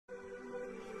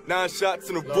9 shots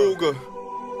in a Ruger.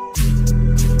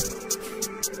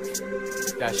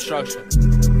 That structure.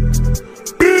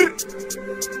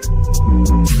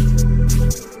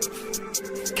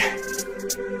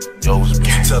 Yo, what you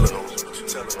telling them?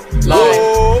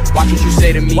 Like, watch what you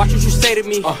say to me. Watch what you say to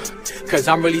me. Cause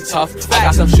I'm really tough. I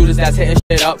got some shooters that's hitting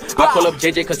shit up. I pull up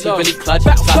JJ cause he really clutch.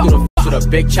 Slide through the with a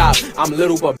big chop. I'm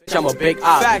little but bitch, I'm a big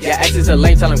op. Yeah, X is a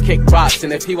lame, tell him kick rocks.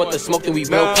 And if he want the smoke, then we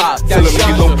will pop. Tell him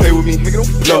niggas don't play with me.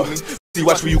 No, see,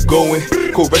 watch where you going.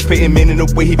 Go respecting man in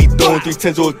the way he be throwing 3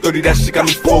 10s or 30. That shit got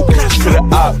me focused. To the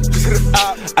op.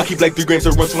 I keep like 3 grams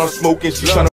of runs when I'm smoking. She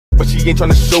tryna, but she ain't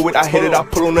tryna show it. I hit it, I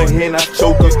pull on her hand, I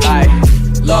choke her.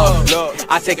 Love.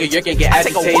 I take a yerk and get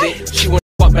agitated. She wanna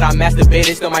fuck, but I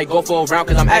masturbated. Still might go for a round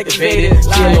cause I'm activated.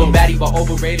 She a little baddie but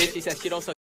overrated. She said she don't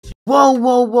suck.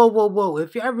 Whoa.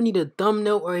 If you ever need a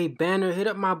thumbnail or a banner, hit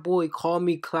up my boy Call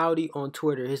Me Cloudy on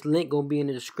Twitter. His link gonna be in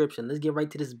the description. Let's get right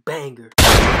to this banger.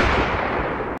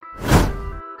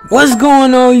 What's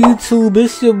going on, YouTube?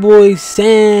 It's your boy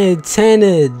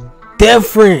Santana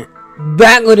Different.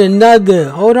 Back with another,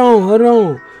 hold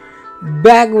on.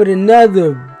 Back with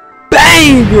another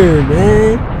banger,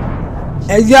 man.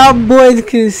 As y'all boys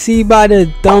can see by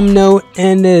the thumbnail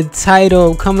and the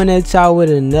title, I'm coming at y'all with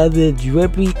another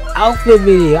drippy outfit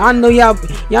video. I know y'all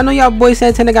know y'all boy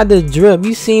Santana got the drip.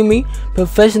 You see me,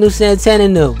 professional Santana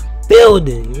in the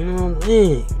building. You know what I'm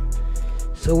saying?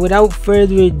 So without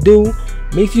further ado,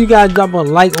 make sure you guys drop a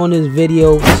like on this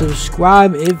video,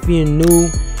 subscribe if you're new,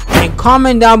 and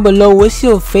comment down below what's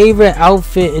your favorite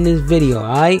outfit in this video.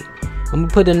 Alright, I'm gonna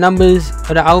put the numbers of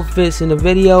the outfits in the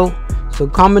video. So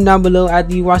comment down below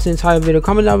after you watch the entire video.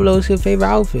 Comment down below what's your favorite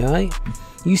outfit, alright?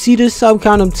 You see the sub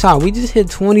count up top. We just hit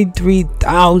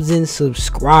 23,000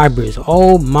 subscribers.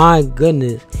 Oh my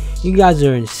goodness. You guys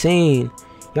are insane.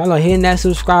 Y'all are hitting that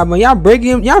subscribe button. Y'all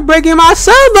breaking my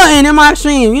sub button in my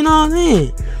stream. You know what I'm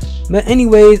saying? But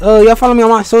anyways, y'all follow me on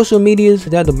my social medias.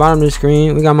 They're at the bottom of the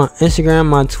screen. We got my Instagram,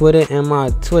 my Twitter, and my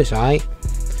Twitch, alright?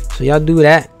 So y'all do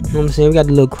that. You know what I'm saying? We got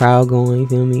the little crowd going. You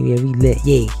feel me? Yeah, we lit.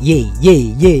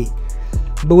 Yeah.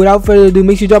 But without further ado,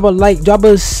 make sure you drop a like, drop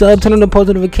a sub, turn on the post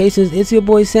notifications. It's your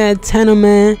boy Santana,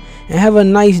 man. And have a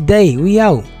nice day. We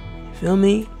out. Feel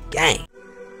me? Gang.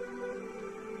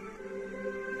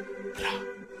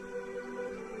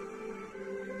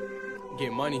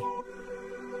 Get money.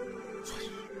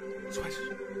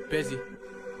 Busy.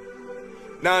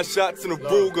 9 shots in a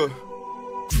Ruger.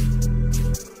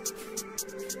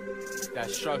 That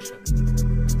structure.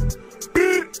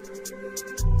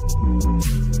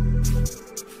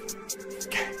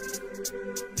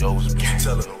 Yo, what you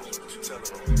telling them?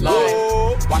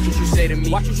 Like, watch what you say to me.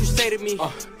 Watch what you say to me.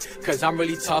 Cause I'm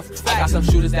really tough. I got some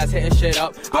shooters that's hitting shit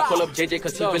up. I pull up JJ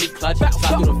cause he really clutch. Slide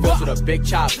through the fields with a big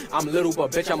chop. I'm little but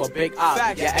bitch, I'm a big op.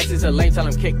 Yeah, X is a lame, tell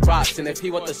him kick rocks. And if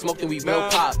he want the smoke, then we will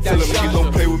pop. Tell him niggas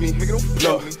don't play with me.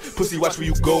 No, pussy, watch where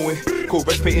you going. Go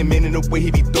respecting man in the way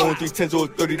he be throwing 3 10s or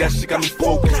 30. That shit got me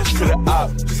focused. To the op.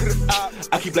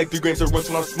 I keep like 3 grams of runs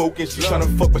when I'm smoking. She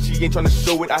tryna fuck, but she ain't tryna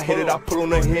show it. I hit it, I pull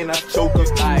on her hand, I choke her.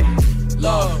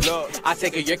 Love. I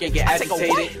take a yerk and get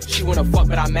agitated. She wanna fuck,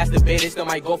 but I masturbated. Still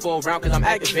might go for a round cause I'm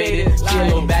activated. She a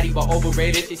little baddie but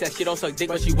overrated. She said she don't suck dick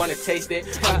but she wanna taste it.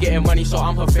 I'm getting money so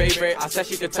I'm her favorite. I said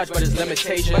she could touch but it's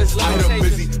limitations. I hit her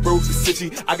busy, bros is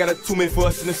city. I got a 2-man for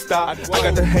us in the style. I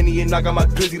got the Henny and I got my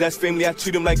glizzy. That's family, I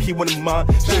treat him like he one of mine.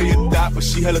 She a dot but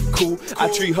she hella cool.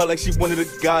 I treat her like she one of the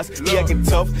guys. He acting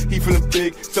tough, he feeling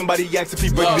big. Somebody asks if he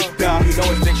ready to die. You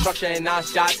know it's big structure and 9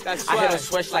 shots. I hit her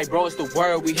switch like bro it's the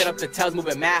word. We hit up the tells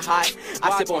moving mad hot.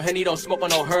 I sip on Henny, don't smoke on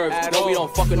no herbs. No, we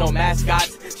don't fuck with no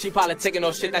mascots. She probably taking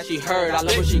no shit that she heard. I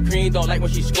love when she green, don't like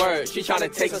when she squirt. She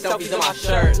tryna take selfies in my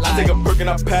shirt. I take a perk and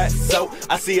I pass out.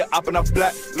 I see her up and I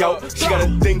black out. She got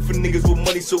a thing for niggas with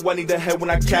money, so I need the head when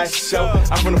I cash out.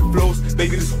 I'm from the flows,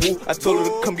 baby, this woo. I told her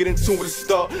to come get in tune with a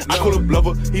star. I call him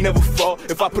lover, he never fall.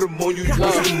 If I put him on you, you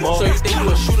lose him all. So you think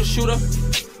you a shooter?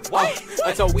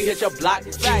 Until we hit your block.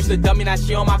 She used to dummy, now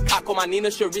she on my cock. Call my Nina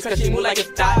Sharice cause she move like a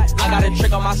thot. I got a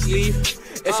trick on my sleeve.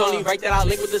 It's only right that I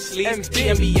link with the sleeve.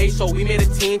 NBA, so we made a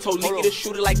team. Told Leaky to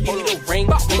shoot it like he need a ring.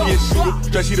 Leaky a shooter,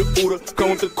 stretchy the order.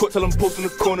 Going to the court, tell him post in the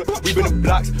corner. We been in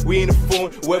blocks, we ain't a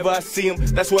phone. Wherever I see him,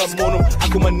 that's where I'm on him. I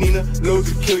call my Nina,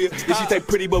 loads to kill ya. Yeah, she type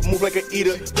pretty but move like an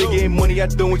eater. Big game money, I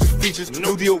don't with your features.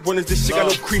 No deal runners, this shit got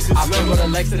no creases. I bring on the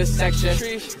legs to the section.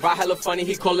 Ride hella funny,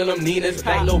 he calling them Ninas.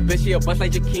 Back little bitch, he a bust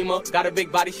like Jakima. Gotta a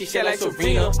big body, she shit like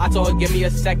Serena. I told her give me a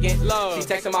second. She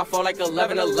texting my phone like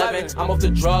 11:11. I'm off the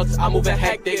drugs, I'm moving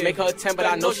hectic. Make her a 10, but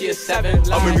I know she a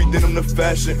 7. I'm every denim the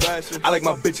fashion. I like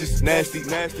my bitches nasty.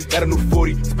 Got a new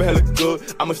 40, spell hella good.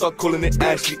 I'ma start calling it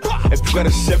Ashley. If you got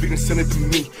a Chevy, then send it to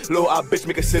me. Little eye bitch,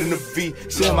 make her sit in the V.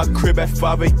 She at my crib at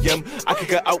 5 a.m. I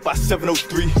kick her out by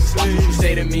 7:03. Watch what you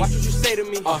say to me. Watch what you say to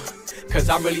me. Cause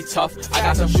I'm really tough. I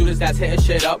got some shooters that's hitting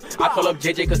shit up. I call up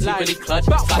JJ cause he really clutch.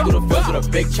 Slide through the fields with a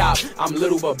big chop. I'm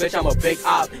little but bitch, I'm a big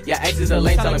op. Yeah, X is a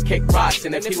lane, tell him kick rocks.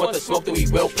 And if he want the smoke, then we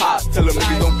will pop. Tell him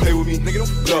niggas don't play with me. Nigga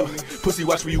don't look. Pussy,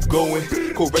 watch where you going.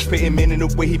 Go respecting man in the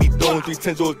way he be throwing. 3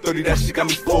 10s or 30, that shit got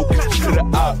me focused. She to the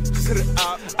op.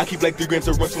 I keep like 3 grams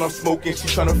of rush when I'm smoking. She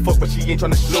tryna fuck, but she ain't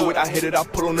tryna slow it. I hit it, I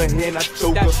put on her hand, I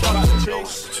choke her.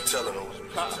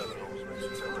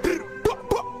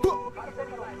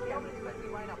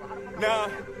 Nah,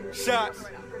 shots.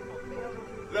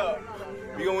 Look,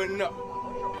 we going up.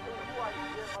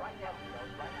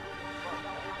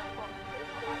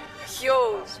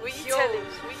 Yo, what you telling?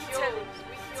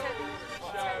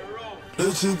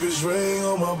 The cheapest ring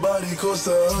on my body cost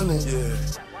 100. Yeah,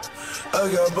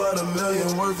 I got about $1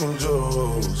 million worth from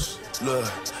Joe's. Look,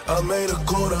 I made a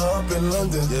quarter up in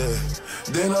London. Yeah,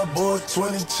 then I bought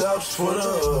 20 chops for the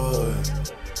hood.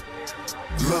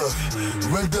 Look,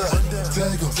 right there,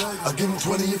 tag him. I give him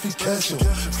 20 if he catch him.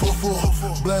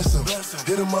 4-4, blast him.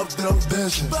 Hit him up, then I'm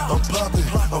dancing. I'm popping,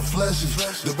 I'm flashy.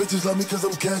 The bitches love me cause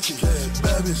I'm catchy.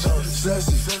 Bad bitch,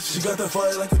 sassy. She got that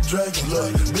fire like a dragon.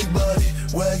 Look, big body,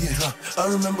 wagon. I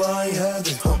remember I ain't had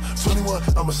it. 21,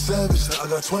 I'm a savage. I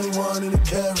got 21 in the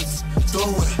carrots.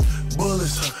 Throwing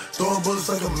bullets, throwing bullets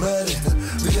like a Madden.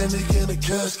 Leave that nigga in the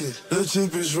casket. The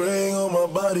cheapest ring on my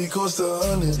body cost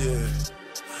 100. Yeah,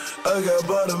 I got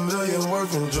about $1 million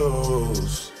worth from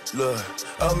Joe's. Look,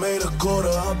 I made a quarter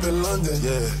up in London.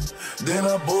 Yeah, then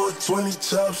I bought 20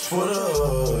 chops for the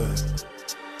hood.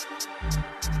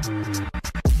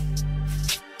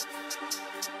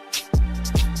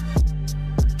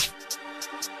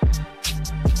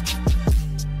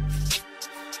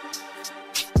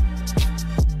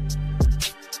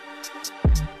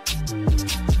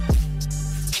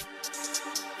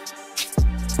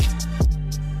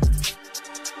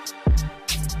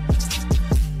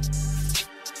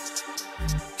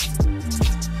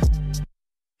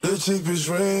 The cheapest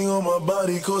ring on my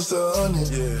body cost 100.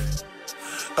 Yeah,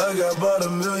 I got about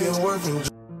 $1 million worth from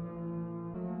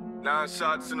 9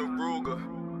 shots in a Ruger.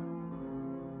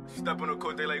 Step on the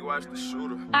court, they like watch the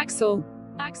shooter. Axel.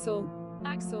 I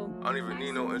don't even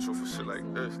need no intro for shit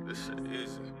like this. This shit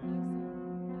easy.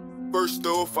 First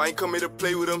off, I ain't come here to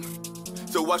play with him.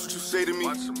 So watch what you say to me.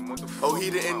 Oh, he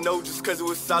didn't know just cause it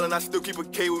was silent, I still keep a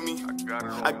K with me.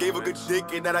 I gave a good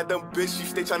dick and that dumb bitch, she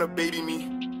stay tryna baby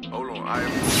me. Hold on, I am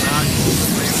not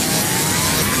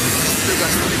still got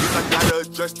some niggas I gotta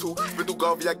address to. Been through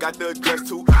golf, yeah, I got the address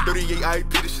to. 38 IP,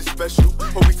 this shit special.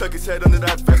 Hope he tuck his head under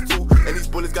that vest too. And these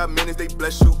bullets got menace, they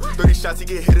bless you. 30 shots, he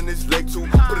get hit in his leg too.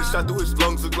 Put a shot through his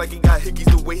lungs, look like he got hickeys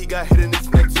the way he got hit in his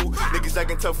neck too. Niggas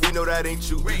acting tough, we know that ain't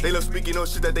you. They love speaking on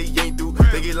shit that they ain't do.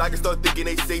 They get locked and start thinking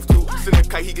they safe too. Send a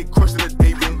kite, he get crushed in the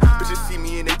day room. Bitches see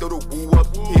me and they throw the woo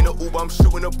up. He in the Uber, I'm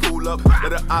shooting a pool up.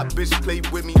 Let a op bitch play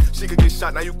with me. She could get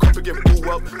shot, now you come to get boo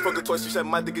up. Fuck her twice, she said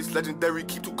my dick is legendary.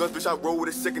 Keep 2 guns, bitch, I roll with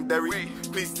a secondary.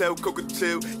 Please tell Coca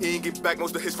chill, he ain't get back,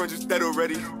 most of his friends is dead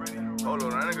already. Hold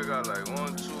on, that nigga got like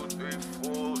 1, 2, 3,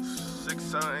 4, 6,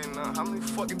 7, 8, 9. How many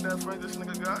fucking dead friends this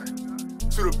nigga got?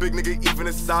 Shoot a big nigga, even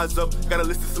his size up. Got a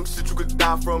list of some shit you could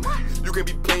die from. You can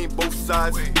be playing both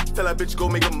sides. Tell that bitch go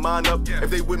make a mind up. If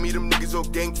they with me, them niggas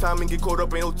on gang time and get caught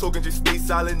up. Ain't no talking, just stay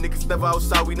silent. Niggas step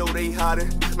outside, we know they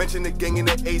hiding. Mention the gang in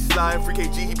the A slide. Free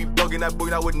KG, he be bugging that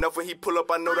boy out with nothing. He pull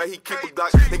up, I know that he keep a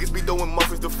Glock. Niggas be throwing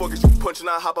muffins, the fuck is you punching?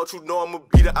 I hop out, you know I'ma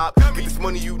be the op. Get this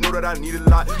money, you know that I need a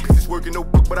lot. Pieces working, no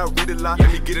book, but I read a lot.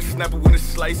 Let me get a snapper with a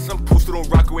slice. I'm posted on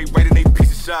Rockaway, right in they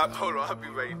piece of shop. Hold on, I'll be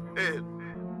right there.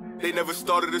 They never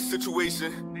started a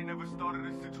situation.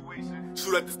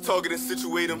 Shoot at the target and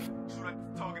situate him.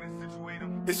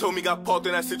 His homie got parked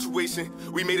in that situation.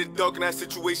 We made it dark in that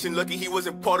situation. Lucky he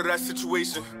wasn't part of that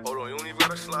situation. Hold on, you don't even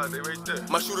gotta slide, they right there.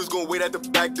 My shooters gon' wait at the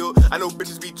back door. I know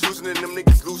bitches be choosing and them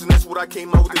niggas losing. That's what I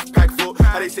came out with this pack for.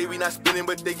 How they say we not spinning,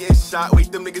 but they getting shot.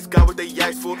 Wait, them niggas got what they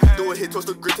asked for. Do a hit, toast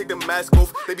the grit, take the mask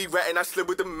off. They be ratting, I slip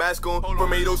with the mask on.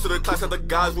 From 8-0 to the class, other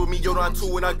guys with me. Yo, on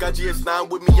 2 and I got GS9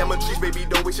 with me. I'm a cheese, baby,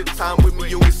 don't waste your time with me.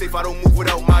 You always safe, I don't move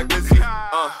without my glizzy.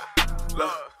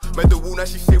 Look. Met the woo, now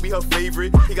she say we her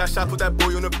favorite. He got shot, put that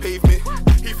boy on the pavement.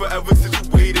 He forever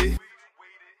situated.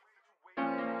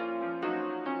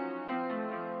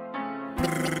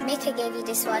 Mika gave you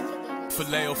this one.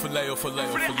 Filet.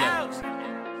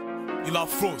 You love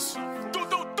froze.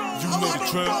 You know the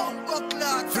drill.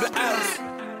 For the ass.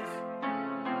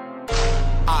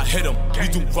 I hit him, we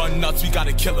do run nuts, we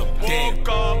gotta kill him.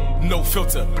 Damn, no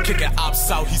filter, kicking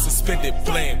ops out, he suspended,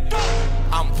 blam.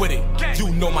 I'm with it, you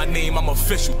know my name, I'm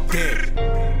official.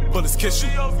 Damn, bullets kiss you,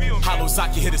 Hollow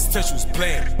Zaki hit his tissues,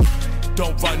 blam.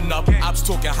 Don't run up, ops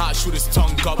talking hot, shoot his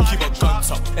tongue up, keep a gun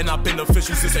tuck. And I've been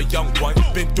official since a young one,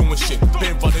 been doing shit,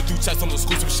 been running through checks on the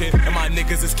exclusive shit. And my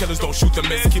niggas is killers, don't shoot the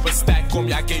miss, keep a stack on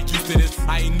me, I get used to this.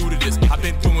 I ain't new to this, I've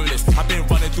been doing this, I've been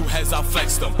running through heads, I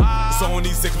flexed them. So on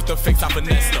these six with the fakes, I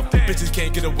finessed them. Bitches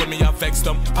can't get it with me, I vexed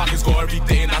them. Pockets go every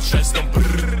day and I stress them.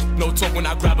 No talk when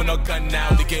I grabbing a gun now,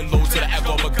 they getting low to the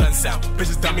echo of a gun sound.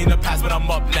 Bitches done me in the past, but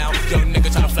I'm up now. Young nigga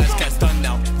tryna flash cats done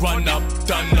now. Run up,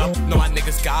 done up, know my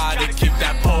niggas got it, keep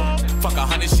that pole. Fuck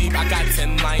 100 sheep, I got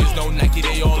 10 lions, no Nike,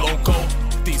 they all on go.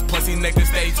 These pussy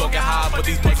niggas, they talking high, but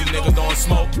these pussy niggas don't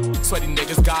smoke. Sweaty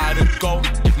niggas gotta go,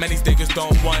 man, these niggas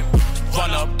don't want. Run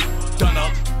up, done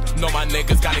up, know my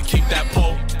niggas gotta keep that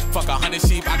pole. Fuck 100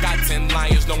 sheep, I got 10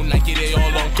 lions, no Nike, they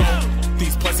all on go.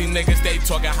 These pussy niggas, they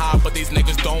talking high, but these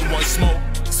niggas don't want smoke.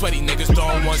 Sweaty niggas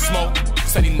don't want smoke,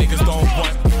 sweaty niggas don't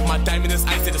want. My diamond is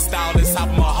ice to the style inside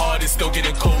of my heart is still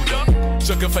getting colder.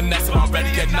 Sugar finesse, I'm ready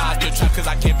to not get trapped cause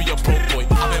I can't be a pro boy.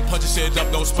 I've been punching shit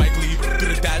up, no Spike Lee. Do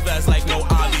the dash fast like no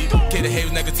Ali. Get the hate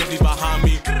negativity behind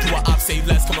me. Do a op, say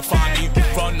less, come and find me.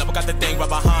 Run up, I got the thing right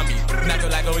behind me. Knock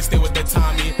it like always stay with the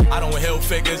Tommy. I don't hill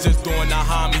figures, just doing the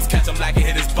homies. Catch him like it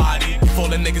hit his body.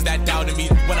 Full of niggas that doubted me.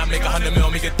 When I make 100 mil,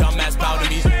 make a dumbass bow to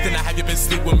me. Then I have you been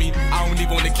sleep with me. I don't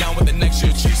even want to count what the next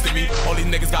year cheats to me. All these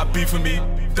niggas got beef with me.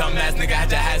 Dumbass nigga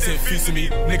had your ass hit feasting me.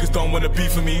 Niggas don't wanna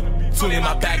beef with me. Tune in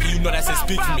my back and you know that says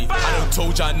speak for me. I done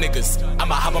told y'all niggas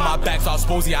I'ma hop on my back so I'll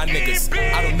expose y'all niggas.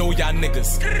 I don't know y'all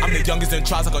niggas. I'm the youngest in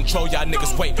trials, I control y'all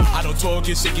niggas. Wait, I don't talk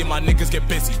get shit, get my niggas get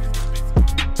busy.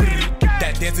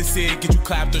 That dancing shit get you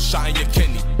clapped or shot in your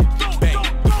kidney. Bang.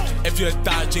 If you're a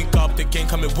thigh, drink up, the gang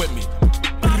coming with me.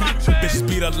 Bitches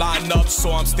beat a line up,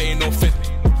 so I'm staying on 50.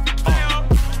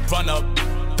 Run up,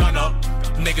 gun up.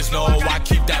 Niggas know I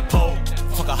keep that pole.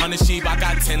 Fuck 100 sheep, I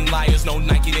got 10 liars, no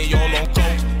Nike, they all on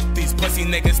go. These pussy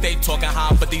niggas, they talking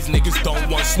high, but these niggas don't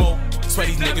want smoke.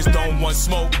 Sweaty niggas don't want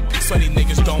smoke. Sweaty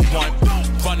niggas don't want.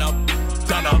 Run up,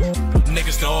 done up.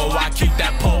 Niggas know I keep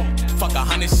that pole. Fuck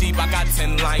 100 sheep, I got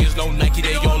 10 liars, no Nike,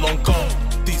 they all on go.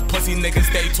 These pussy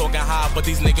niggas, they talking high, but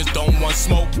these niggas don't want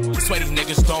smoke. Sweaty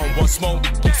niggas don't want smoke.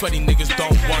 Sweaty niggas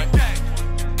don't want.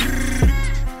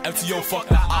 MTO, fuck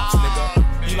the ops, nigga.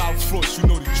 You out front, you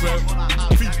know the drill.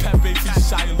 Free Pepe, free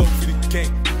Shy Low for the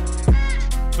gang.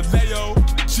 Vallejo,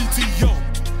 GTO.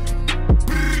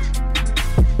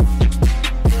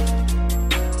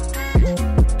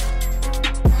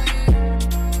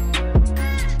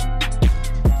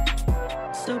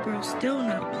 So bro, still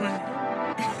not playing.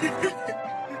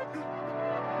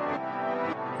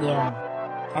 Yeah,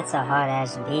 that's a hard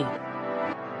ass beat.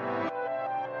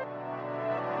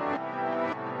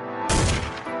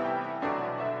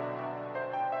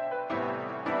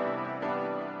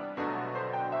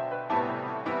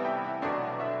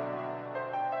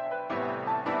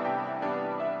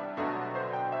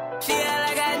 She act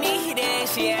like I need it,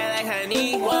 she act like I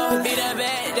need. Won't beat her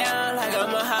back down like a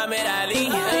Muhammad Ali.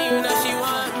 And you know she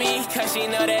want me, cause she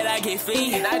know that I get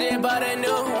free. And I just bought a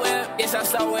new whip, yes I'm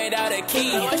stuck without a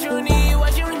key. What you need,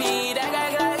 what you need, I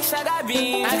got Glocks, I got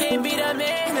beans. I can be the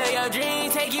man of your dream,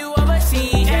 take you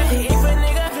overseas. Yeah. If a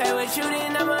nigga play with you,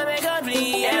 then I'ma make her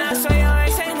bleed. And I saw your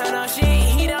ex ain't no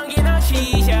shit, he don't get no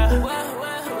cheese, yeah.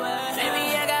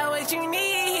 Baby, I got what you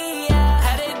need, yeah.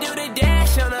 How to do the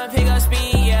dash on a pick up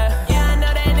speed.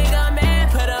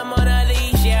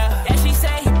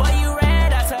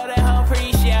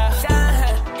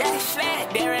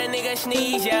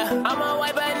 Sneeze, yeah. I'ma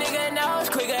wipe a nigga nose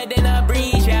quicker than a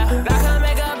breeze, yeah. Like a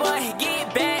make a boy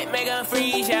get back, make him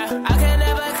freeze, yeah. I can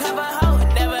never cover hoe,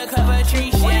 never cover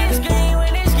trees, yeah.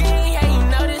 When it's green, yeah, you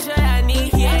know this what I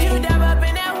need, yeah. Once you dive up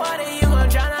in that water, you gon'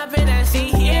 drown up in that sea,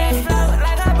 yeah. Float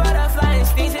like a butterfly and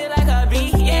sneeze it like a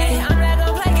bee, yeah. I'm not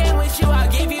gon' play game with you,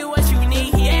 I'll give you what you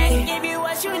need, yeah. Give you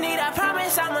what you need, I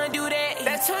promise I'ma do that.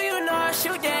 That's who you know I'll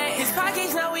shoot that. His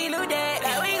pockets know we loot that,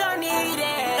 like we gon' need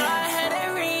that.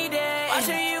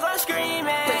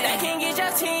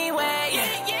 Team wet,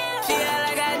 yeah. She act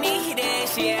like I need it,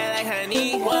 she act like I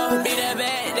need. Won't beat her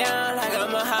back down like a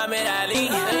Muhammad Ali.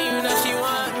 And you know she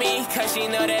want me, cause she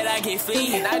know that I get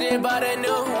free. And I just bought a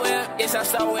new whip, yes I'm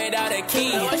stuck without a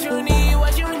key. What you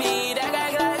need, I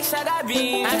got Glocks, I got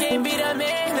beans. I can be the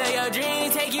man of your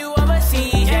dream, take you